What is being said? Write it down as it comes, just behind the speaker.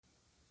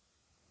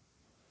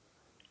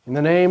In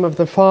the name of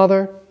the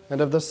Father, and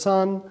of the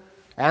Son,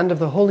 and of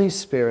the Holy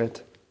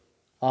Spirit.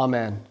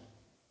 Amen.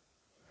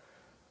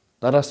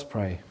 Let us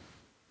pray.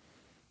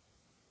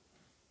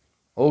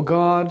 O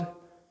God,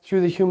 through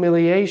the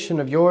humiliation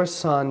of your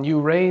Son, you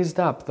raised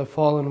up the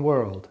fallen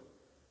world.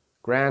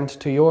 Grant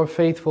to your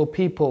faithful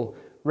people,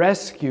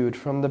 rescued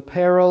from the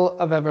peril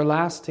of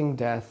everlasting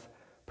death,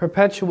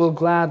 perpetual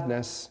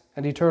gladness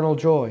and eternal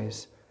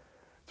joys.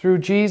 Through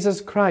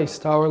Jesus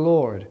Christ our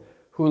Lord,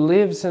 who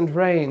lives and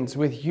reigns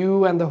with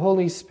you and the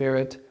Holy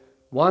Spirit,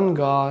 one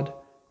God,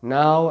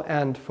 now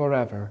and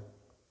forever.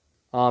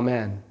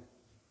 Amen.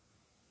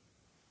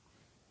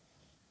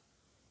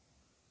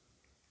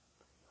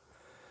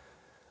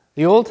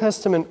 The Old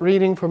Testament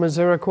reading for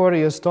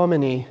Misericordias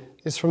Domini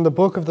is from the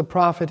book of the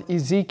prophet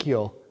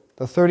Ezekiel,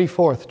 the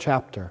 34th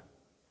chapter.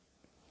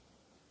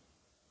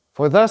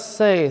 For thus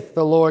saith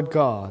the Lord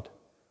God,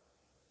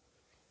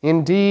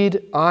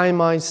 Indeed, I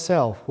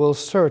myself will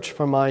search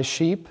for my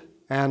sheep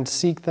and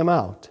seek them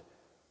out.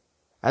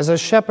 As a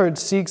shepherd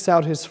seeks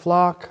out his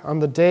flock on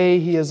the day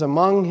he is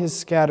among his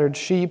scattered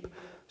sheep,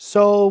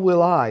 so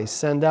will I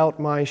send out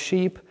my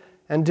sheep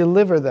and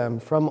deliver them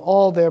from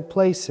all their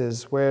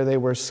places where they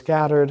were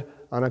scattered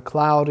on a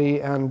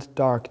cloudy and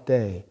dark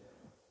day.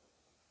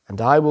 And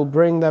I will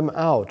bring them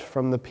out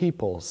from the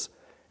peoples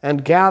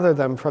and gather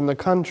them from the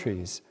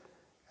countries,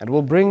 and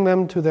will bring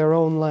them to their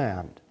own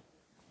land.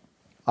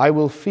 I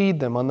will feed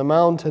them on the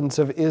mountains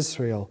of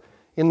Israel,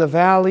 in the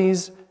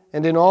valleys,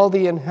 and in all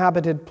the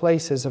inhabited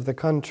places of the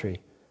country.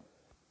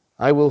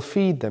 I will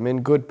feed them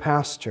in good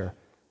pasture,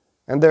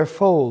 and their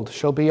fold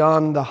shall be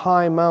on the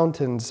high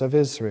mountains of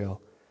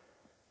Israel.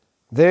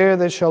 There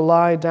they shall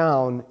lie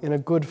down in a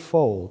good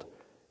fold,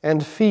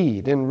 and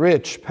feed in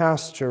rich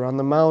pasture on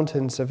the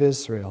mountains of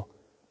Israel.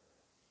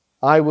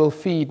 I will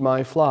feed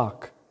my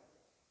flock,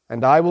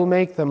 and I will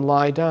make them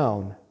lie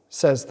down,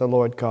 says the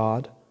Lord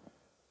God.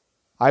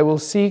 I will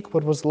seek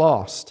what was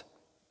lost,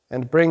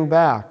 and bring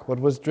back what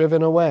was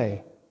driven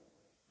away,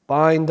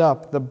 bind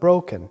up the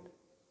broken,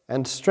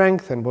 and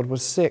strengthen what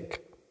was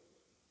sick,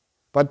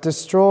 but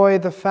destroy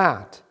the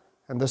fat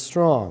and the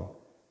strong,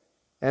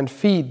 and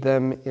feed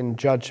them in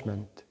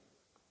judgment.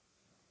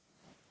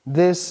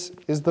 This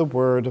is the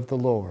word of the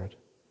Lord.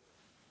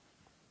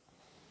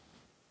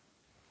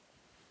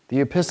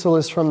 The epistle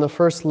is from the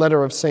first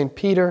letter of St.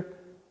 Peter,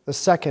 the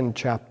 2nd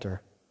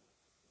chapter.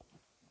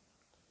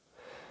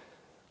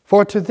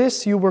 For to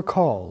this you were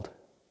called,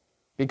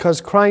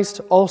 because Christ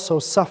also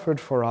suffered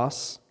for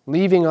us,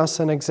 leaving us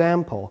an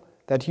example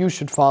that you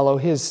should follow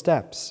his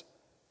steps,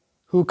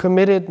 who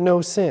committed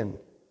no sin,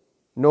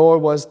 nor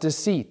was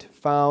deceit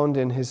found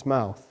in his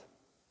mouth,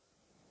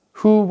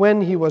 who,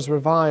 when he was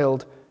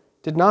reviled,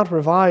 did not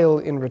revile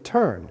in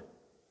return.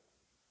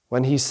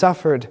 When he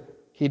suffered,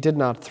 he did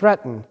not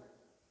threaten,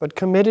 but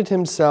committed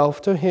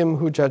himself to him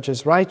who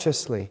judges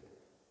righteously,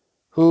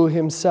 who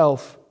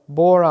himself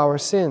bore our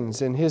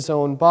sins in his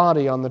own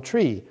body on the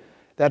tree,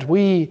 that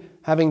we,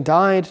 having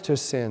died to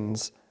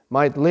sins,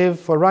 might live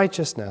for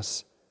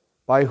righteousness,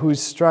 by whose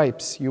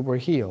stripes you were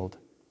healed.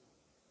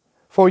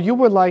 For you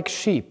were like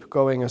sheep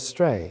going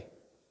astray,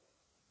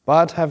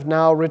 but have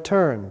now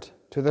returned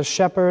to the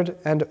shepherd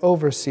and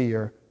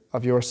overseer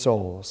of your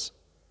souls.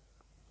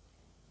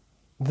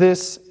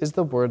 This is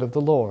the word of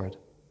the Lord.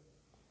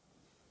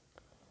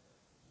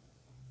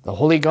 The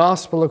Holy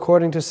Gospel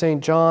according to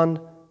St. John,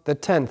 the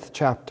 10th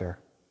chapter.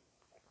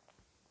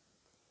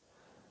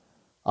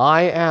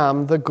 I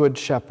am the good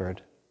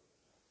shepherd.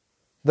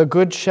 The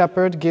good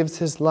shepherd gives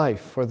his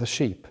life for the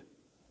sheep.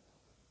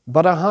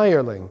 But a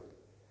hireling,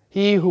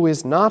 he who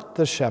is not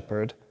the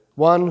shepherd,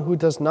 one who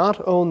does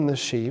not own the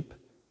sheep,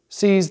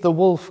 sees the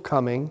wolf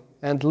coming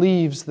and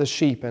leaves the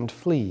sheep and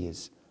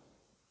flees.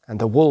 And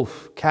the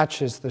wolf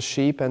catches the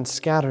sheep and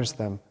scatters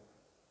them.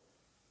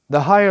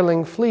 The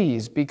hireling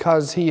flees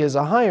because he is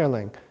a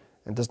hireling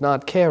and does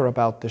not care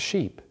about the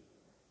sheep.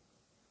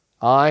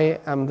 I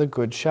am the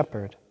good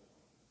shepherd,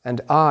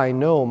 and I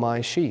know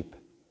my sheep,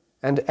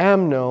 and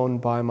am known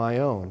by my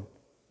own.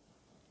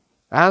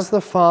 As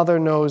the Father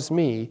knows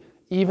me,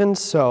 even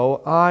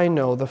so I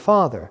know the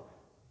Father,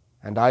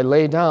 and I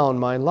lay down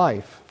my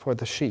life for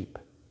the sheep.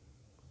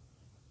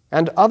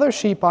 And other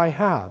sheep I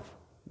have,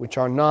 which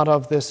are not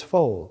of this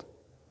fold.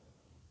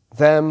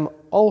 Them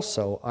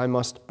also I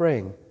must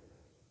bring,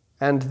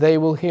 and they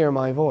will hear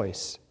my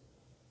voice.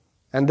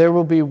 And there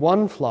will be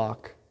one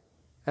flock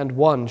and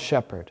one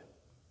shepherd.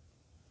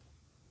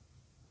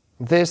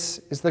 This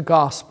is the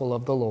gospel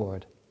of the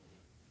Lord.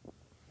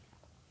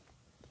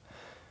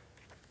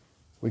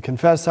 We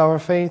confess our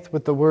faith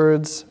with the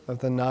words of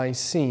the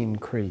Nicene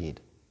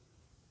Creed.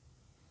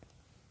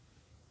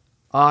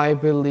 I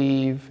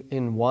believe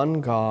in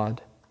one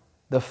God,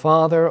 the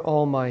Father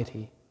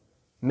Almighty,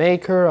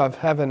 maker of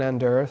heaven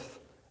and earth,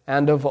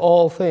 and of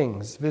all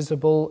things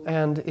visible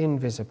and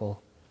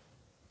invisible,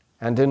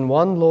 and in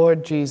one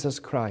Lord Jesus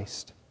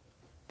Christ,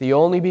 the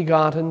only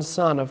begotten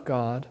Son of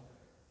God,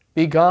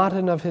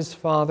 begotten of his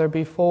Father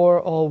before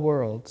all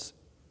worlds,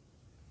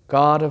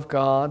 God of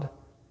God,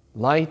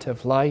 light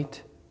of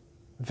light,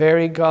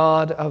 very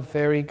God of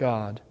very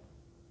God,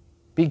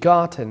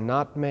 begotten,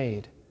 not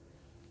made,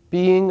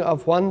 being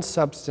of one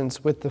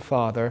substance with the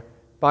Father,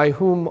 by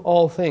whom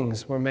all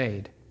things were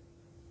made,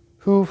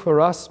 who for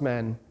us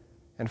men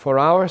and for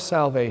our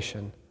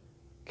salvation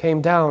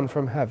came down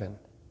from heaven,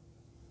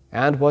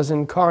 and was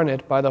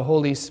incarnate by the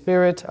Holy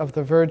Spirit of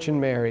the Virgin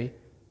Mary,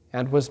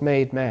 and was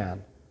made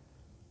man,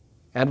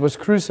 and was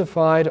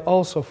crucified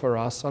also for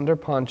us under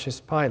Pontius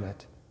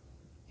Pilate.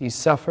 He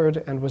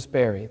suffered and was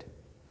buried.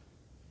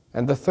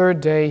 And the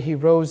third day he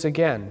rose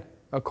again,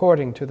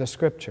 according to the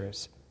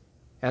Scriptures,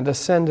 and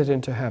ascended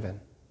into heaven,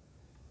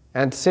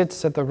 and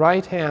sits at the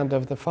right hand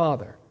of the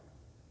Father.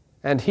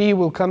 And he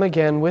will come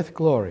again with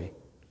glory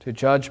to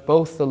judge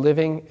both the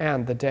living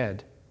and the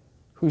dead,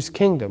 whose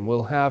kingdom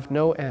will have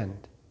no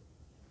end.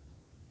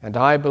 And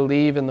I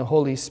believe in the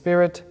Holy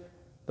Spirit,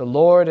 the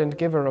Lord and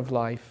giver of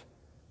life,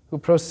 who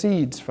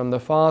proceeds from the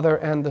Father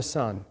and the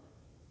Son,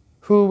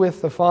 who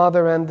with the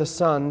Father and the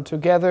Son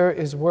together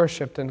is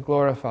worshipped and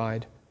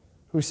glorified,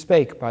 who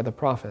spake by the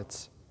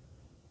prophets.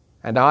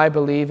 And I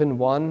believe in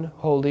one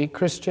holy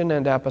Christian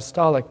and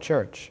apostolic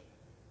church.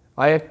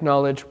 I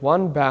acknowledge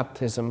one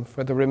baptism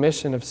for the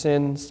remission of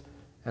sins,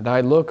 and I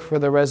look for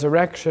the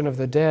resurrection of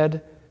the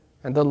dead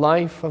and the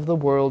life of the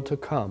world to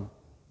come.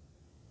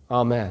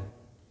 Amen.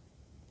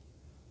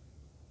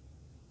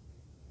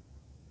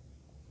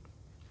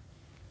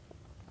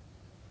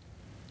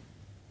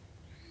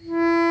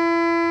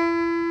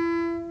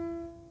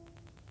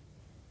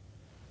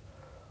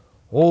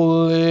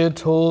 O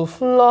little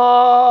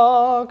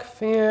flock,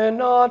 fear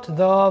not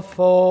the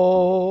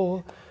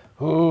foe,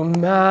 who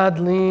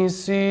madly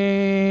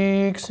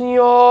seeks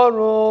your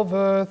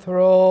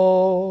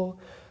overthrow.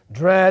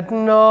 Dread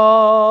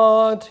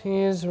not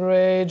his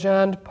rage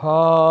and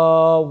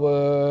power,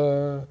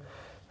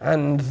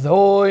 and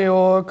though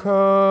your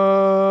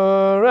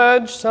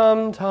courage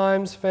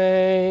sometimes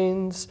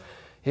faints,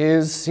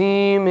 his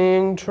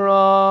seeming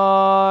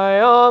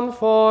triumph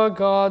for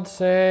God's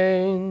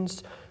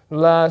saints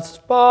lasts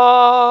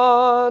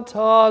but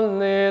a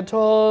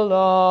little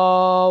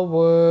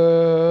hour.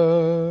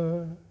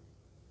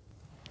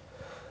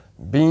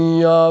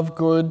 Be of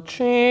good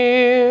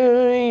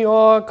cheer,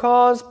 your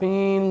cause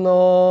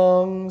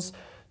belongs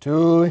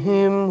to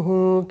him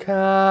who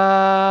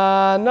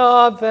can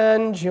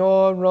avenge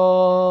your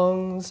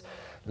wrongs.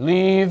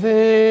 Leave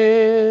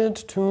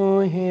it to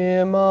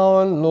him,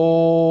 our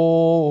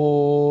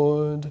Lord.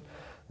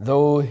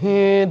 Though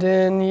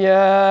hidden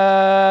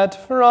yet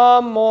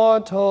from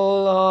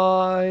mortal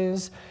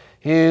eyes,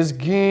 his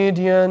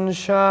Gideon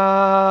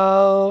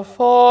shall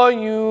for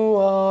you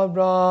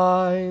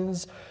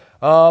arise,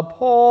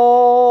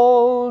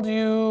 uphold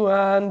you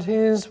and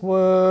his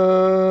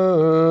word.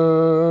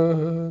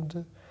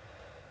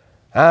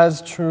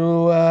 As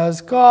true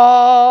as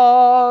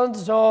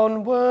God's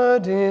own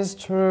word is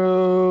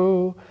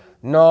true,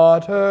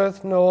 not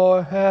earth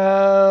nor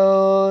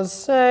hell's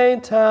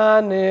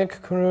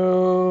satanic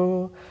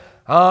crew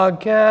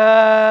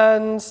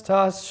against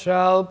us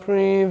shall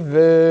prevail.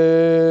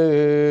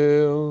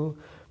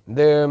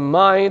 Their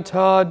might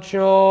a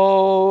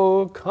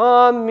joke,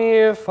 a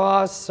mere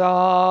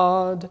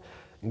facade.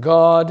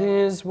 God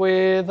is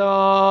with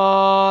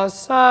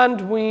us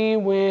and we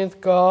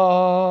with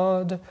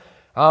God.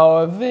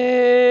 Our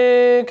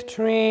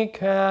victory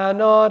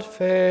cannot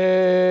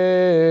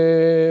fail.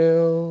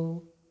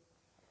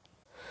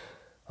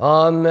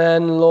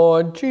 Amen,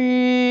 Lord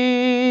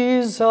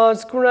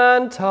Jesus,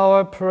 grant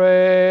our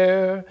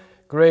prayer.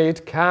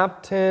 Great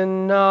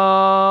Captain,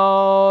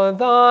 now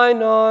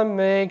thine arm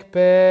make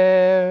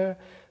bare.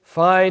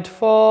 Fight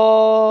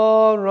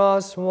for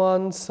us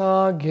once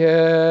again.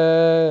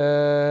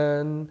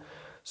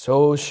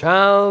 So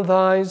shall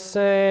thy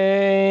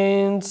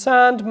saints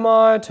and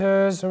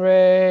martyrs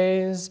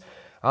raise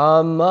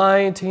a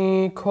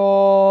mighty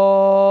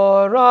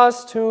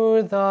chorus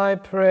to thy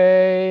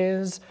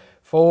praise.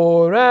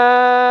 Forevermore,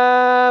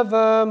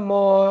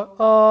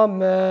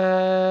 amen.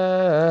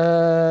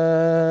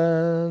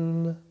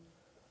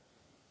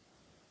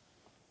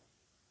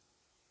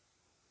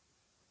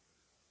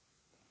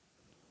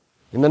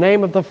 In the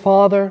name of the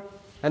Father,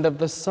 and of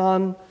the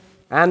Son,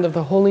 and of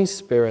the Holy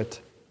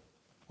Spirit,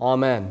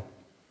 amen.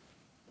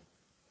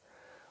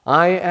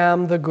 I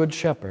am the Good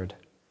Shepherd.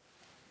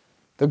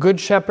 The Good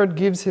Shepherd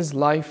gives his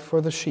life for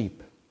the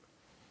sheep.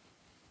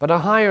 But a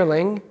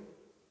hireling,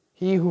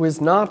 he who is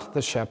not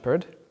the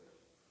shepherd,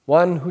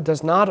 one who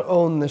does not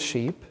own the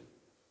sheep,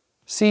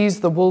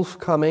 sees the wolf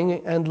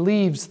coming and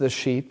leaves the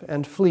sheep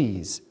and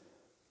flees.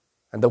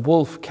 And the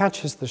wolf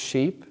catches the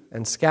sheep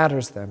and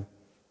scatters them.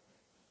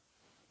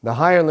 The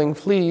hireling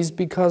flees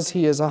because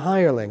he is a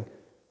hireling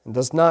and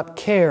does not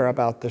care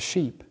about the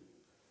sheep.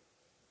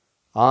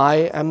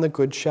 I am the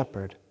Good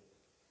Shepherd,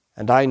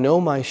 and I know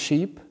my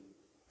sheep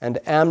and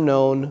am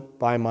known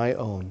by my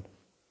own.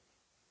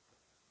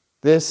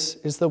 This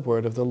is the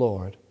word of the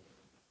Lord.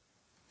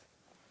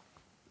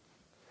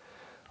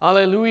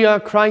 Alleluia,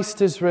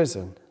 Christ is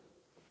risen.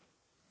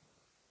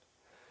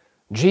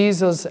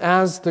 Jesus,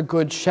 as the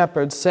Good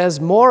Shepherd,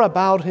 says more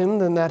about him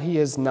than that he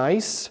is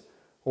nice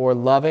or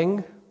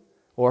loving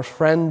or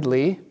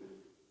friendly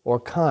or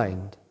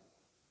kind.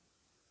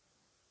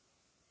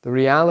 The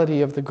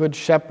reality of the Good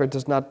Shepherd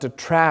does not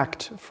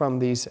detract from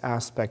these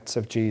aspects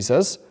of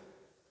Jesus.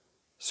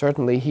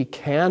 Certainly, he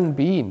can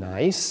be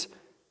nice,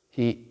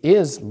 he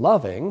is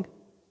loving,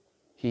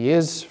 he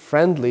is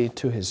friendly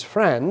to his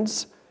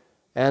friends,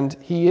 and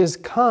he is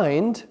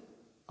kind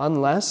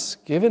unless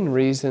given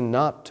reason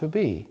not to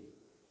be.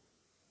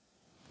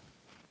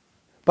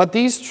 But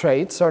these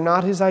traits are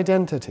not his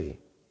identity.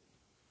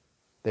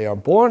 They are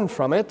born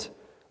from it,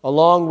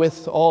 along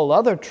with all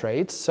other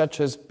traits, such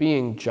as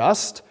being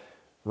just,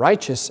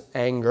 righteous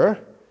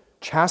anger,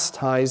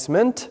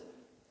 chastisement,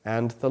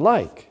 and the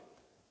like.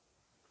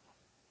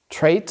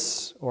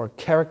 Traits or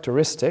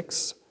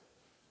characteristics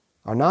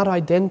are not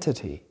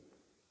identity.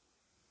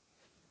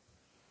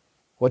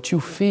 What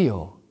you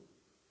feel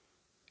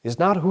is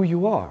not who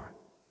you are.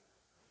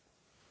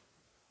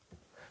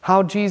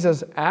 How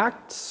Jesus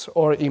acts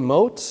or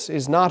emotes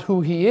is not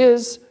who he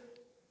is,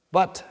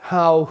 but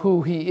how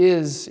who he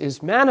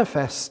is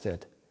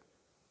manifested.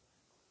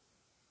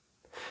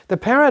 The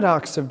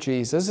paradox of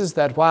Jesus is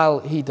that while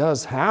he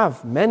does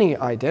have many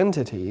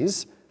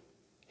identities,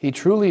 he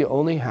truly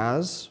only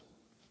has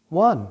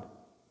one.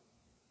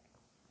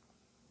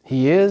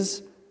 He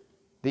is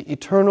the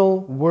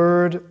eternal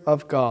Word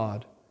of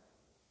God,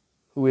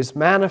 who is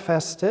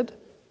manifested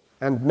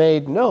and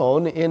made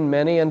known in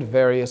many and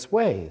various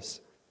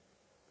ways.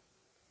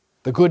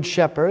 The Good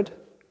Shepherd,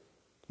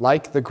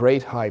 like the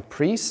great high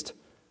priest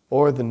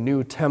or the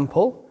new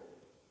temple,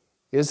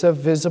 is a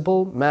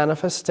visible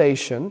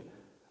manifestation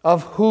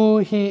of who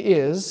he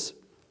is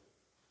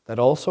that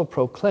also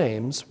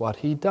proclaims what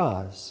he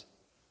does.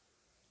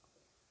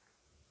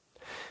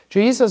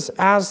 Jesus,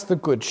 as the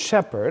Good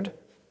Shepherd,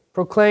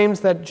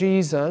 proclaims that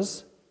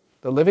Jesus,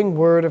 the living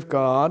Word of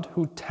God,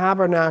 who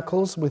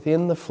tabernacles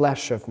within the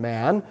flesh of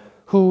man,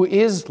 who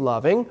is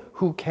loving,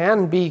 who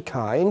can be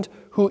kind,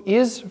 who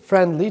is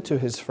friendly to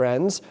his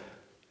friends,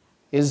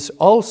 is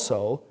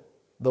also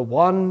the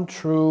one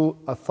true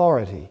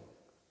authority,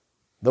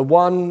 the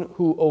one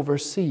who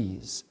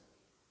oversees,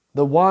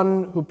 the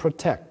one who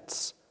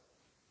protects,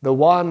 the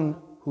one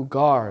who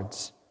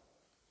guards,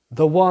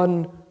 the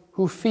one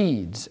who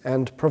feeds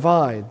and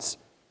provides,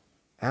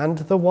 and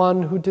the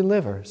one who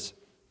delivers.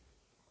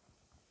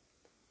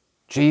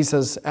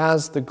 Jesus,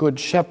 as the Good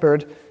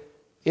Shepherd,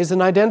 is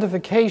an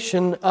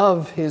identification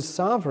of his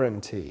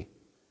sovereignty.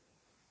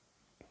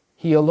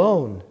 He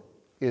alone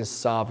is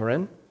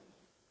sovereign,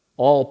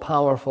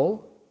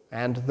 all-powerful,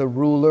 and the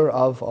ruler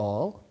of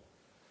all.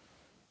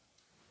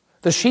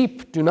 The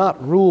sheep do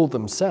not rule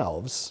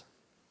themselves.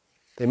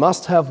 They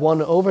must have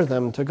one over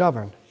them to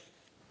govern.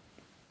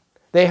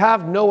 They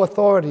have no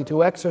authority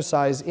to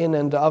exercise in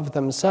and of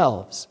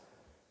themselves.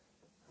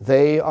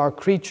 They are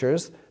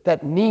creatures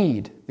that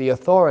need the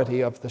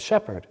authority of the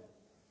shepherd.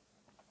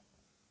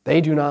 They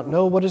do not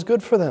know what is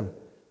good for them.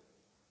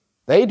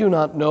 They do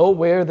not know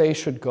where they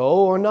should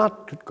go or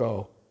not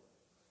go.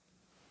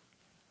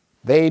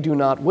 They do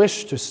not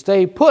wish to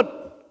stay put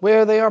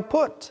where they are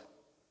put.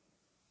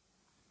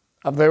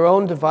 Of their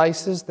own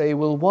devices, they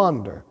will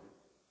wander.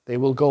 They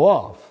will go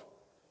off.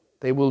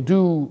 They will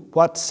do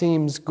what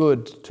seems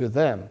good to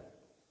them.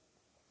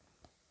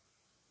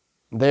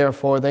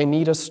 Therefore, they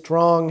need a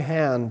strong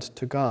hand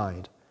to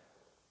guide,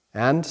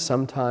 and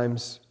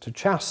sometimes to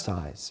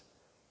chastise,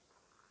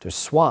 to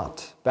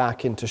swat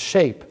back into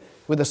shape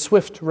with a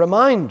swift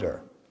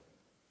reminder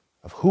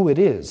of who it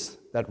is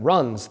that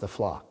runs the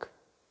flock.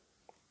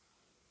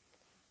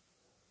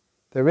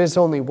 There is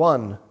only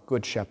one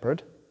Good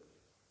Shepherd,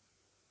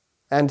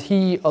 and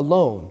he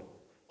alone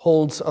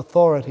holds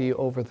authority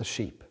over the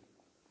sheep.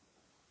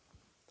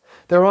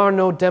 There are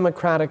no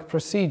democratic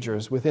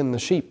procedures within the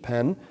sheep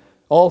pen.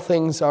 All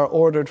things are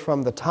ordered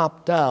from the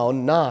top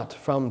down, not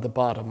from the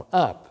bottom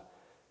up.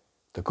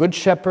 The Good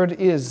Shepherd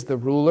is the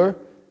ruler,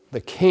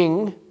 the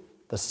king,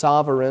 the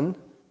sovereign,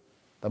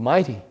 the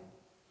mighty.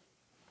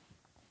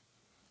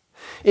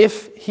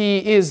 If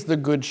he is the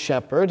Good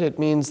Shepherd, it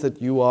means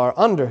that you are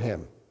under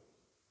him,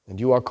 and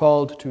you are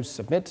called to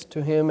submit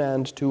to him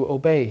and to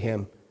obey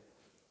him.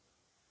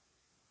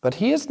 But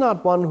he is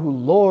not one who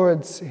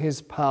lords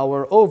his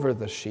power over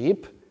the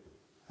sheep,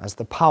 as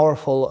the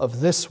powerful of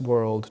this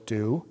world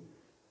do.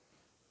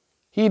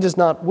 He does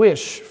not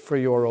wish for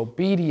your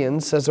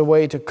obedience as a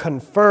way to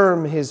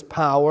confirm his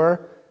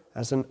power,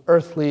 as an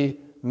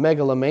earthly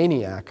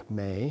megalomaniac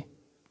may.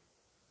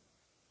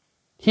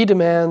 He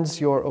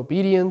demands your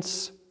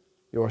obedience,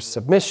 your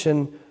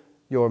submission,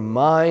 your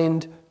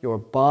mind, your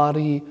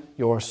body,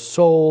 your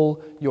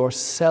soul,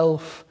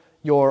 yourself,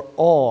 your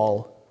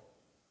all,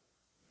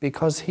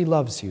 because he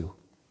loves you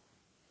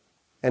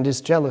and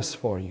is jealous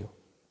for you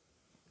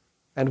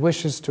and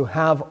wishes to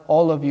have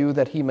all of you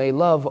that he may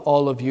love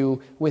all of you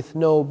with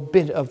no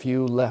bit of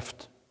you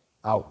left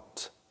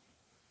out.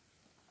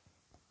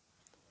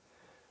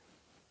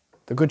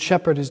 The Good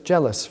Shepherd is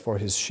jealous for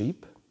his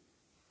sheep.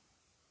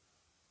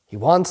 He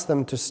wants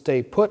them to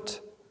stay put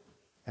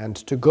and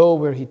to go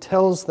where he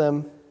tells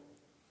them,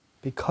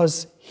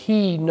 because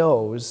he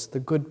knows the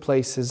good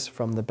places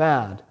from the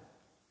bad,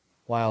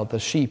 while the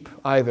sheep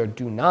either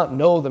do not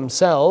know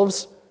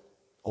themselves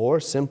or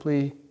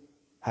simply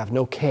have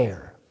no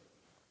care.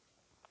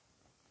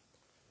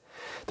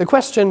 The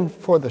question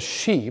for the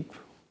sheep,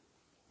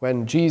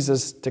 when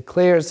Jesus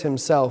declares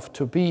himself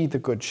to be the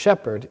Good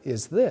Shepherd,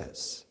 is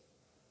this: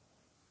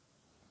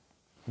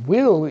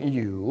 will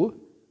you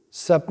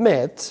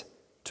submit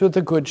to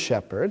the Good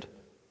Shepherd,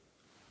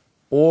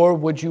 or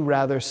would you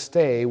rather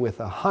stay with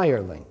a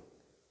hireling?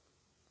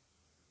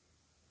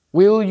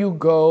 Will you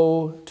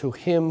go to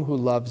him who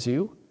loves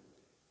you,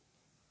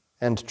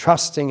 and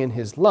trusting in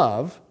his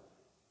love,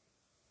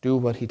 do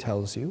what he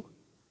tells you?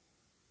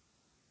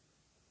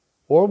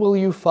 Or will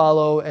you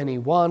follow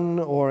anyone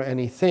or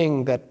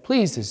anything that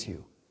pleases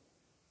you,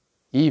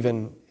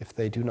 even if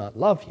they do not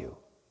love you?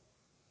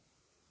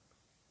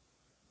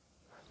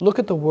 Look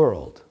at the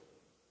world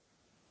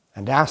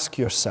and ask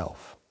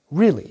yourself,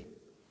 really,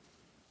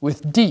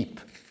 with deep,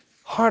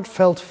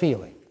 heartfelt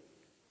feeling,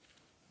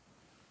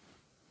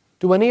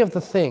 do any of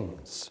the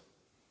things,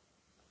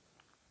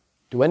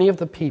 do any of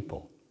the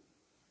people,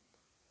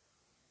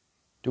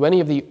 do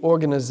any of the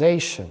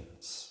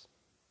organizations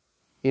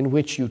in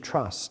which you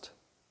trust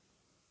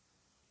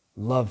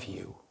love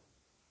you?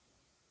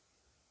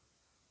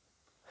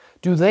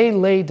 Do they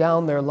lay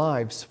down their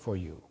lives for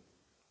you?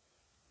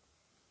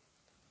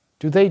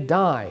 Do they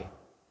die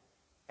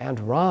and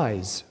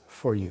rise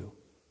for you?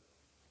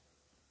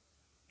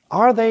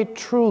 Are they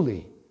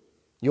truly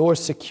your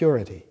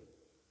security?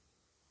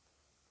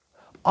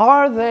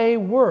 Are they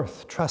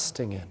worth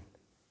trusting in?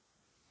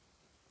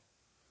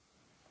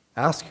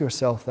 Ask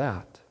yourself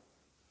that,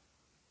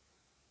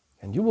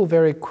 and you will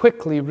very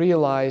quickly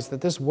realize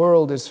that this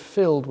world is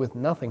filled with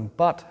nothing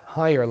but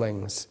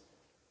hirelings.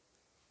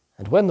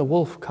 And when the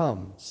wolf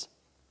comes,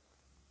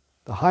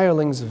 the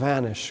hirelings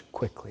vanish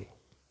quickly.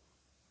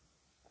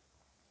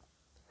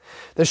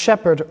 The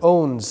shepherd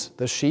owns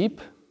the sheep.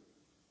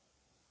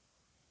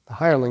 The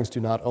hirelings do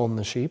not own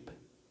the sheep.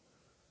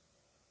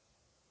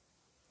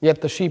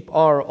 Yet the sheep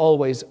are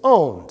always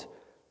owned.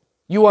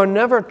 You are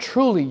never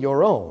truly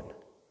your own.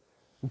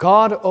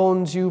 God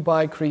owns you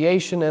by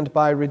creation and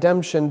by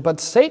redemption, but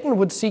Satan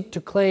would seek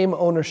to claim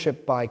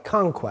ownership by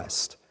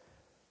conquest.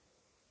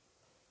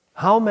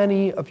 How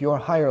many of your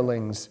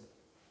hirelings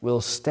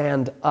will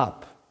stand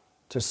up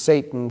to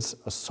Satan's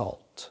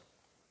assault?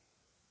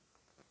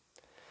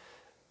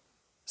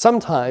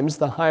 Sometimes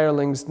the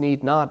hirelings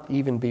need not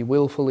even be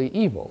willfully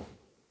evil,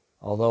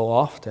 although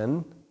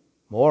often,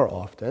 more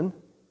often,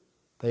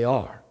 they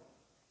are.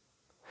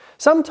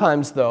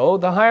 Sometimes, though,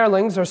 the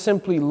hirelings are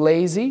simply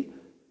lazy,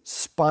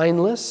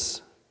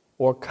 spineless,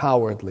 or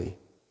cowardly,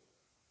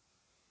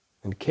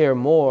 and care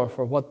more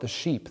for what the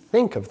sheep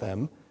think of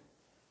them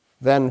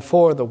than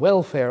for the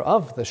welfare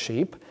of the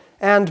sheep,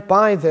 and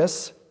by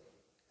this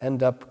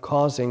end up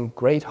causing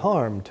great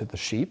harm to the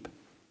sheep.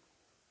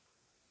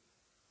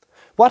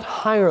 What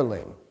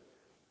hireling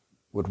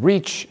would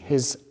reach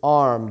his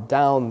arm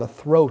down the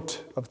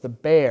throat of the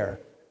bear,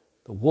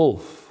 the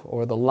wolf,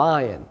 or the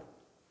lion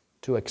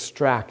to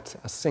extract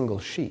a single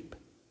sheep?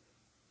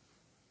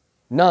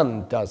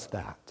 None does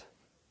that.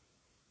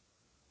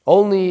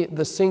 Only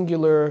the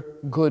singular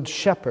Good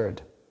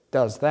Shepherd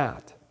does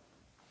that.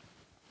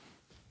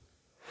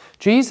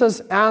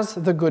 Jesus, as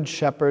the Good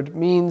Shepherd,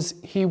 means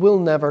he will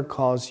never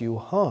cause you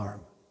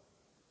harm.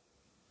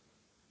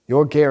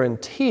 Your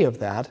guarantee of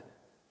that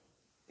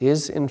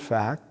is, in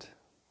fact,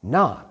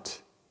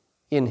 not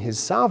in his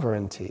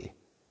sovereignty,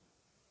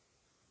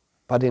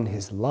 but in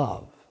his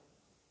love.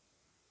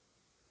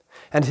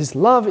 And his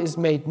love is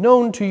made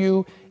known to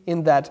you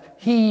in that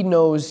he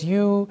knows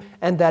you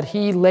and that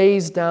he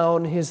lays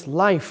down his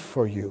life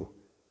for you.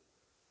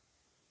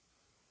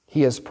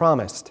 He has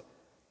promised,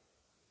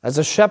 as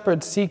a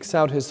shepherd seeks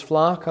out his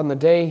flock on the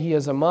day he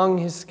is among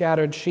his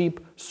scattered sheep,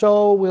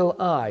 so will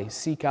I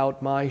seek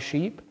out my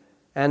sheep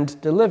and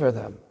deliver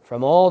them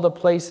from all the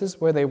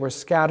places where they were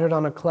scattered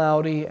on a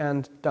cloudy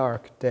and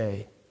dark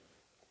day.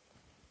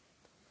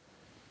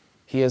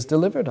 He has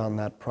delivered on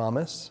that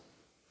promise.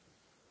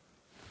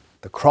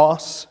 The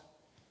cross,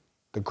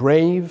 the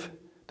grave,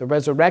 the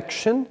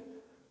resurrection,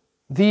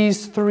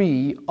 these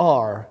three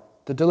are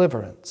the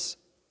deliverance.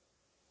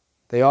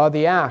 They are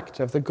the act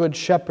of the Good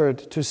Shepherd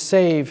to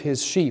save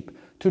his sheep,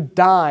 to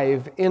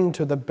dive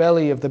into the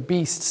belly of the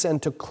beasts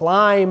and to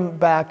climb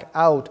back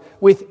out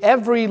with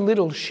every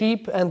little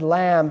sheep and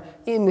lamb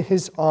in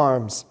his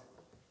arms,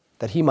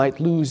 that he might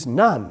lose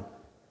none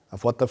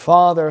of what the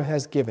Father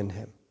has given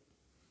him.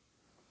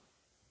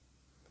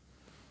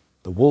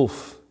 The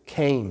wolf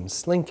came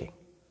slinking.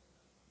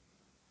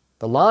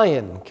 The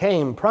lion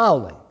came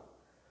prowling.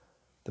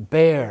 The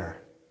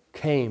bear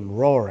came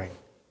roaring.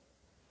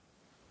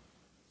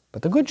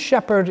 But the Good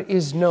Shepherd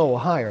is no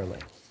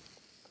hireling.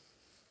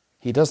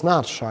 He does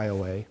not shy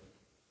away.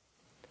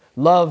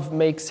 Love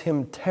makes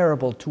him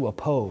terrible to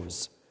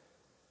oppose.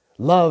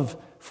 Love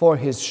for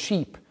his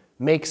sheep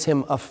makes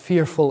him a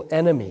fearful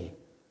enemy.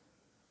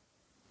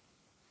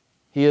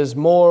 He is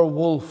more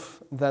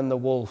wolf than the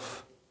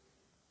wolf.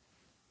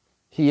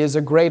 He is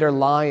a greater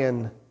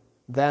lion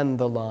than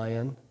the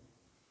lion.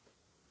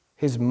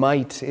 His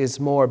might is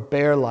more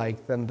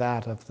bear-like than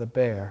that of the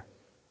bear.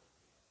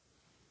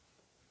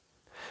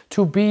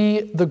 To be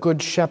the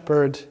good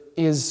shepherd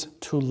is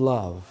to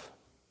love,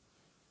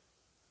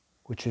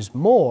 which is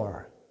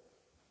more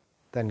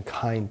than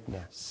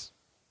kindness.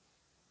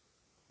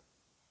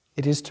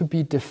 It is to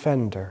be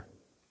defender.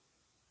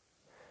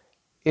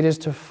 It is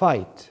to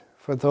fight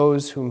for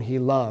those whom he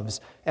loves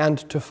and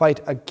to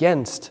fight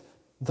against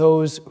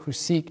those who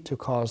seek to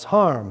cause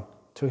harm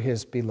to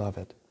his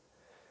beloved.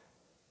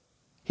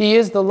 He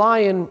is the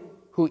lion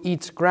who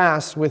eats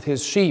grass with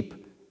his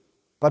sheep,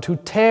 but who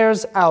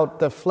tears out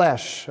the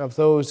flesh of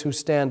those who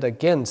stand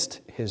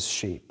against his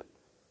sheep.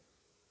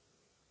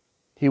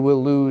 He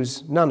will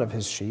lose none of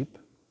his sheep,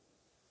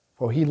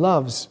 for he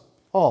loves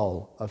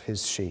all of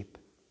his sheep.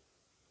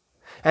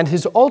 And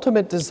his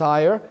ultimate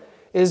desire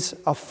is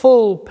a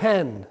full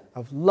pen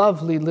of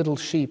lovely little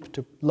sheep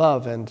to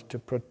love and to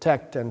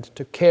protect and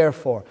to care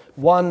for,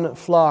 one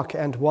flock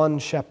and one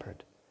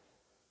shepherd.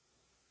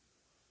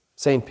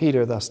 St.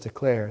 Peter thus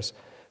declares,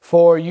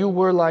 "For you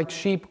were like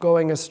sheep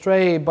going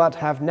astray, but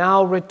have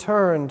now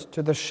returned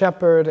to the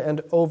shepherd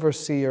and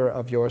overseer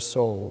of your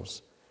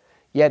souls.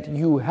 Yet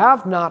you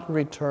have not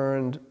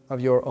returned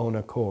of your own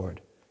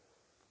accord."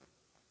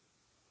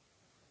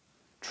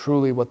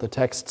 Truly what the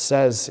text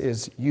says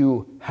is,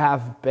 you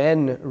have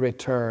been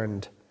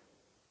returned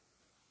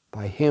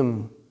by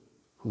him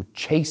who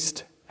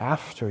chased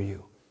after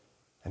you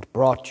and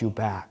brought you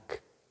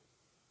back.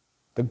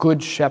 The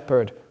good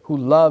shepherd who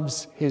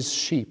loves his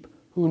sheep,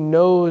 who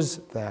knows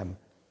them,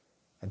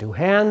 and who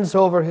hands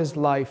over his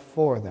life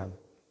for them.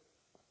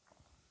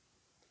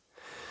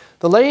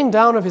 The laying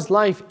down of his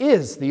life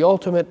is the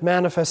ultimate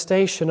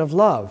manifestation of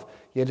love,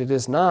 yet it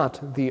is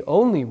not the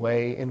only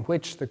way in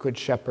which the Good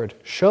Shepherd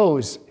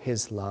shows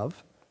his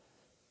love.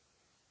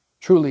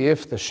 Truly,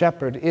 if the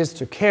shepherd is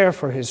to care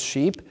for his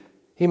sheep,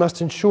 he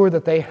must ensure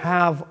that they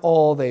have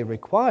all they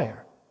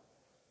require.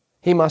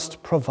 He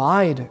must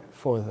provide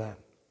for them.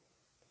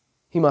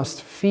 He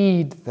must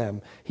feed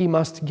them. He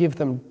must give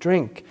them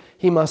drink.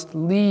 He must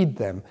lead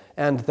them,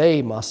 and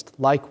they must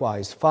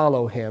likewise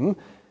follow him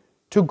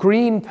to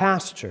green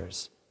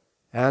pastures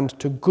and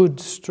to good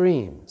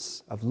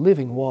streams of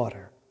living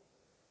water.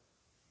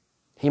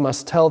 He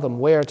must tell them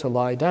where to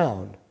lie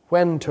down,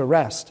 when to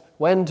rest,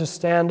 when to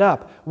stand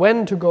up,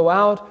 when to go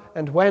out,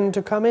 and when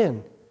to come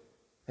in.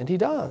 And he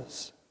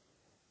does.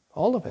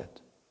 All of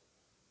it.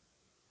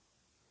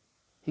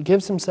 He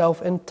gives himself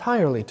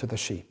entirely to the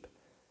sheep.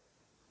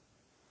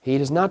 He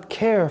does not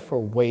care for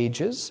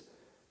wages,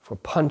 for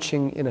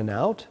punching in and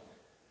out,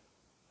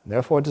 and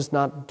therefore does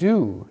not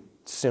do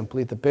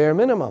simply the bare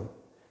minimum.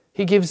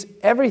 He gives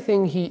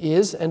everything he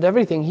is and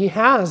everything he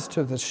has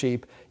to the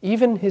sheep,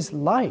 even his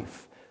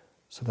life,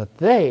 so that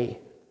they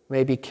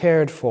may be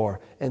cared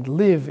for and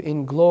live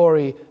in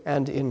glory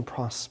and in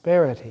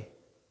prosperity.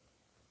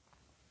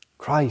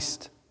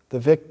 Christ, the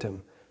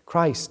victim,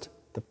 Christ,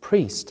 the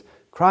priest,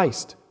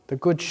 Christ, the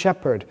good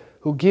shepherd,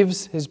 who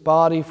gives his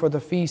body for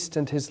the feast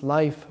and his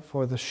life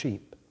for the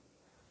sheep.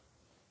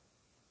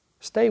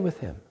 Stay with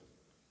him,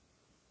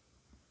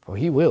 for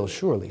he will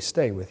surely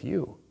stay with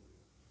you.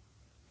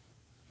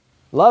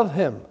 Love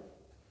him,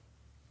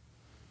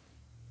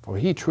 for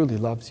he truly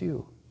loves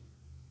you.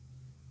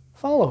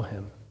 Follow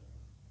him,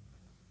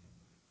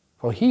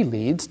 for he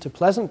leads to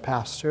pleasant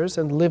pastures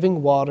and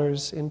living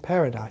waters in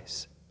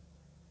paradise.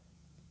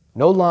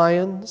 No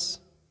lions,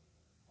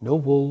 no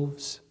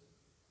wolves,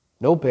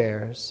 no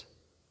bears,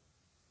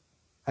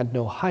 and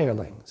no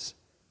hirelings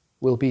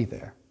will be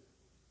there.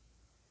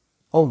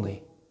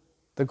 Only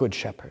the Good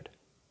Shepherd.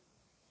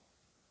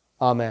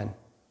 Amen.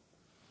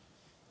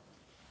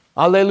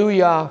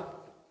 Alleluia,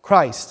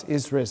 Christ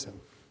is risen.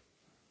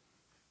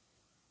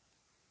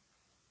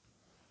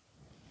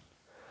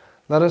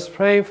 Let us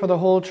pray for the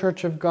whole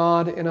Church of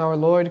God in our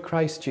Lord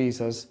Christ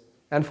Jesus,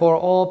 and for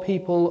all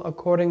people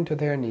according to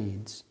their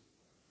needs.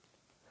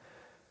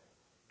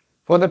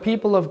 For the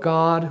people of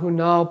God who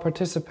now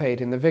participate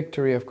in the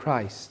victory of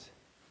Christ,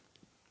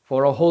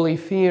 for a holy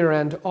fear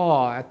and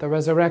awe at the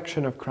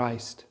resurrection of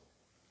Christ,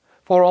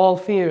 for all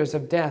fears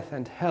of death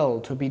and hell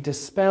to be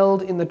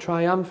dispelled in the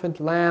triumphant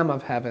Lamb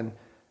of heaven,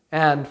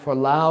 and for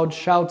loud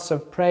shouts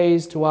of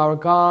praise to our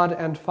God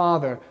and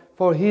Father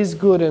for his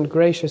good and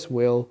gracious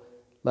will,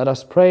 let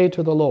us pray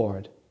to the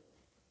Lord.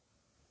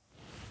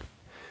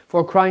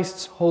 For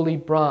Christ's holy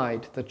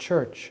bride, the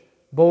Church,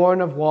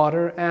 born of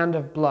water and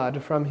of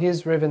blood from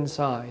his riven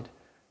side,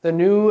 the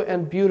new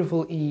and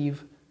beautiful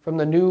Eve from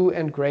the new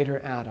and greater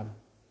Adam.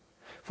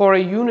 For a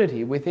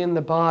unity within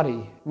the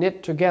body,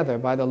 knit together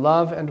by the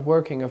love and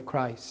working of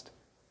Christ.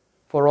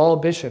 For all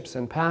bishops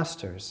and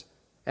pastors,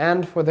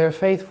 and for their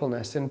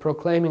faithfulness in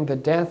proclaiming the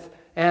death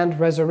and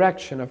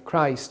resurrection of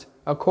Christ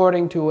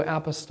according to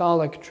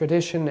apostolic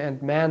tradition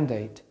and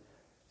mandate,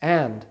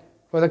 and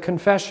for the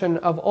confession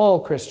of all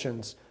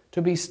Christians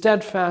to be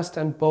steadfast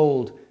and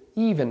bold,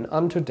 even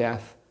unto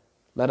death,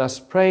 let us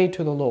pray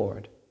to the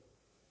Lord.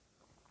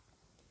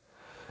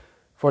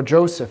 For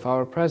Joseph,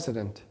 our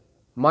President,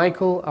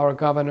 Michael, our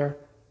governor,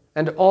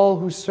 and all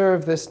who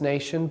serve this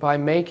nation by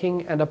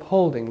making and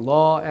upholding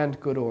law and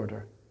good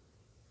order,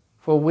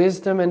 for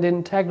wisdom and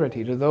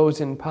integrity to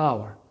those in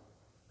power,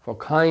 for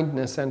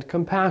kindness and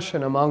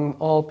compassion among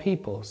all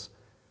peoples,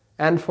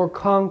 and for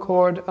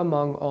concord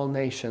among all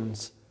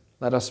nations,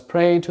 let us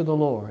pray to the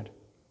Lord.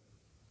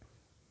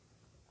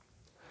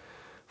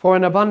 For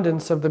an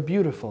abundance of the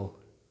beautiful,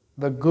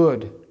 the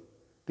good,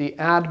 the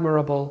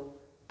admirable,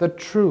 the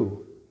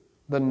true,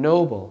 the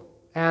noble,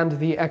 and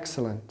the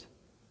excellent,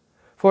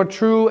 for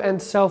true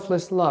and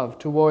selfless love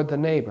toward the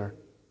neighbor,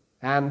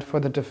 and for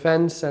the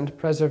defense and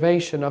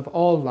preservation of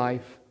all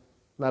life,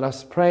 let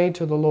us pray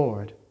to the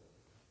Lord.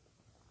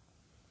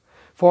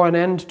 For an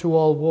end to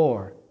all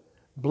war,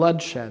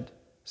 bloodshed,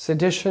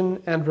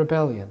 sedition, and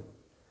rebellion,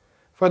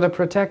 for the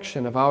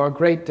protection of our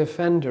great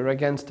defender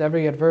against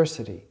every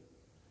adversity,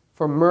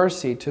 for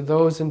mercy to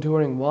those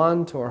enduring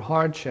want or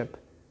hardship,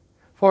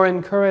 for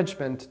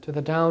encouragement to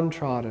the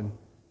downtrodden,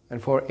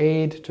 and for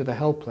aid to the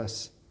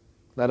helpless,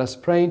 let us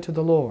pray to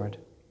the Lord.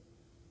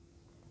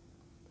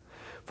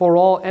 For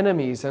all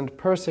enemies and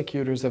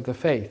persecutors of the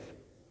faith,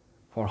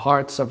 for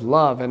hearts of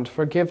love and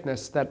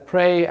forgiveness that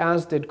pray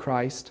as did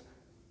Christ,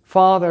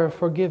 Father,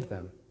 forgive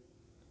them.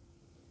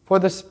 For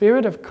the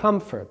spirit of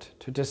comfort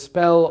to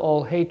dispel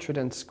all hatred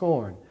and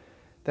scorn,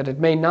 that it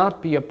may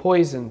not be a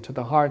poison to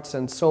the hearts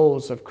and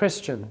souls of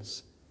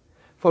Christians,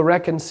 for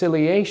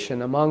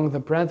reconciliation among the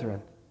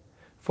brethren,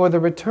 for the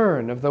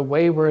return of the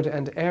wayward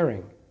and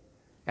erring,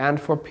 and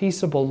for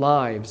peaceable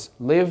lives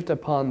lived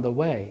upon the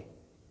way,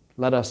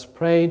 let us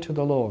pray to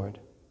the Lord.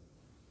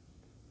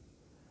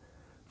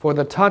 For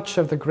the touch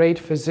of the great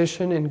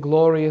Physician in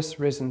glorious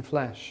risen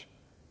flesh,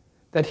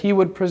 that he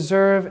would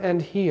preserve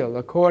and heal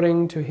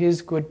according to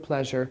his good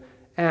pleasure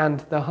and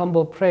the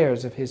humble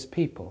prayers of his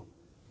people,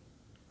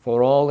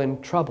 for all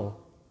in trouble,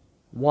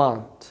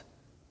 want,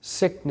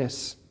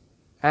 sickness,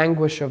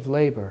 anguish of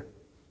labor,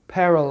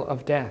 peril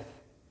of death,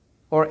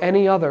 or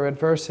any other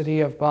adversity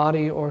of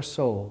body or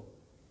soul,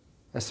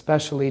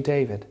 especially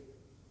David,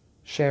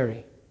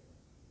 Sherry,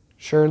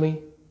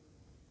 Shirley,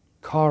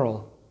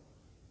 Carl,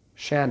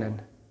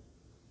 Shannon,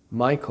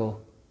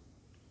 Michael,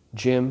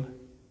 Jim,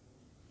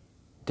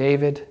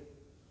 David,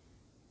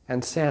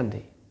 and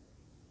Sandy.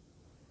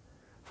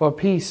 For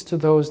peace to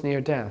those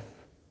near death,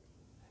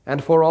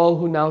 and for all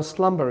who now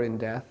slumber in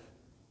death,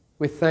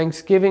 with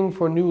thanksgiving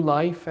for new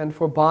life and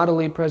for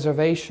bodily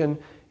preservation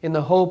in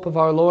the hope of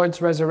our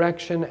Lord's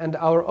resurrection and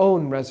our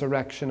own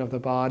resurrection of the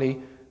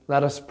body,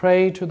 let us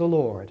pray to the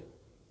Lord.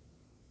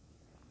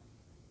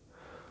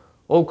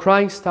 O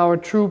Christ, our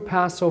true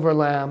Passover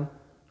Lamb,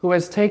 who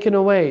has taken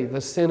away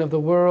the sin of the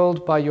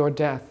world by your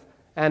death,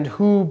 and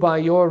who, by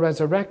your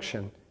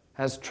resurrection,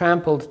 has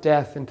trampled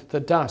death into the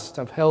dust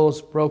of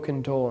hell's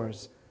broken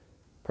doors,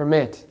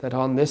 permit that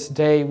on this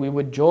day we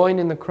would join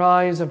in the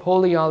cries of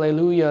holy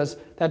Alleluias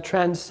that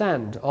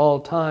transcend all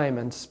time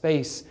and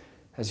space,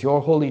 as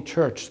your holy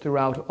Church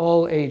throughout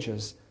all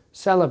ages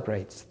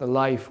celebrates the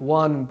life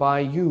won by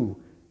you,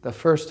 the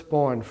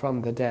firstborn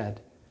from the dead.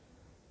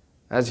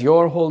 As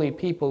your holy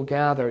people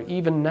gather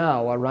even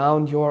now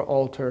around your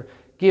altar,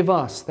 give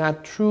us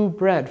that true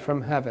bread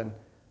from heaven,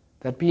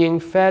 that being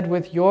fed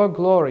with your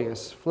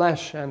glorious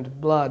flesh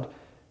and blood,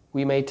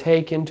 we may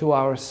take into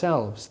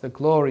ourselves the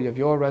glory of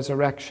your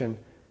resurrection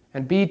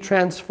and be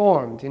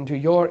transformed into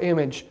your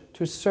image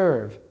to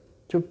serve,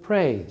 to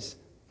praise,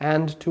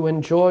 and to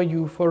enjoy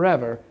you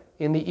forever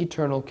in the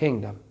eternal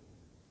kingdom.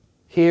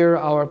 Hear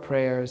our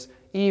prayers,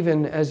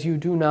 even as you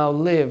do now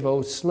live,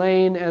 O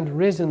slain and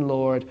risen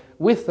Lord,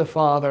 with the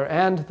Father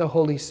and the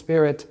Holy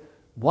Spirit,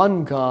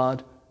 one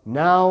God,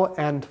 now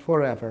and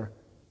forever.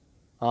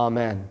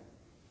 Amen.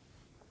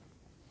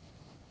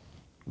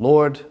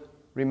 Lord,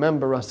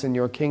 remember us in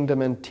your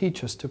kingdom and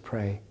teach us to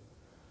pray.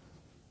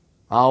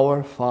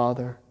 Our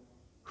Father,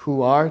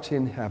 who art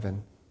in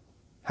heaven,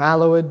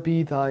 hallowed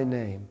be thy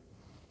name.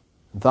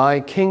 Thy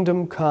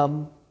kingdom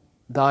come,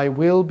 thy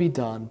will be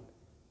done,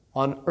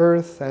 on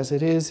earth as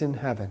it is in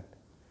heaven.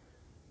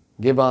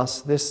 Give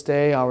us this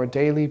day our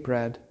daily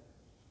bread,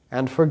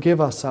 and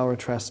forgive us our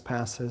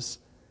trespasses,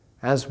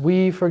 as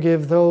we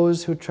forgive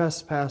those who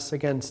trespass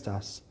against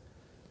us.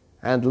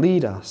 And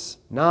lead us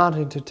not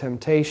into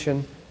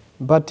temptation,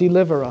 but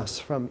deliver us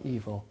from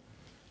evil.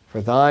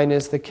 For thine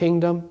is the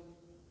kingdom,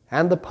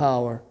 and the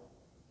power,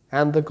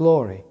 and the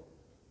glory,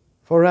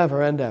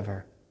 forever and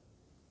ever.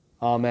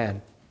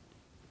 Amen.